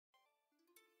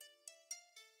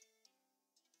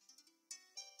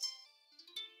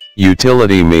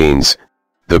Utility means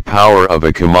the power of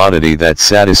a commodity that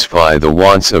satisfy the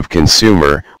wants of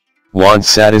consumer,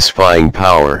 want-satisfying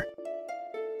power.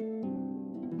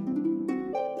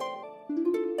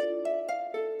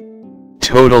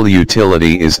 Total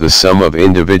utility is the sum of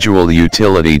individual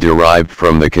utility derived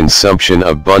from the consumption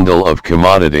of bundle of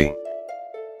commodity.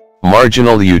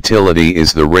 Marginal utility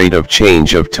is the rate of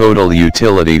change of total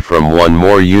utility from one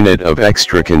more unit of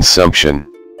extra consumption.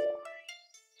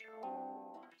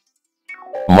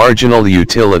 Marginal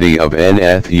utility of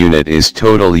nth unit is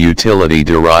total utility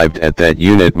derived at that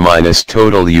unit minus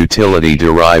total utility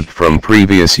derived from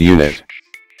previous unit.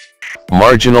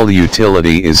 Marginal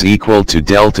utility is equal to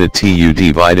delta TU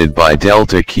divided by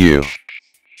delta Q,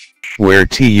 where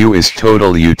TU is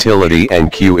total utility and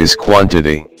Q is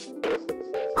quantity.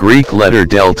 Greek letter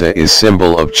delta is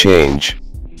symbol of change.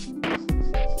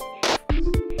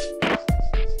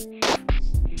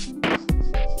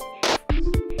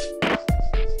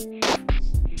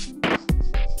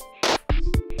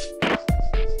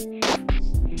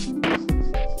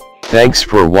 Thanks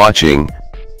for watching.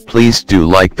 Please do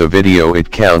like the video, it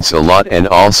counts a lot, and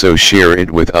also share it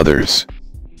with others.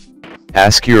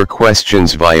 Ask your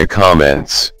questions via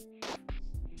comments.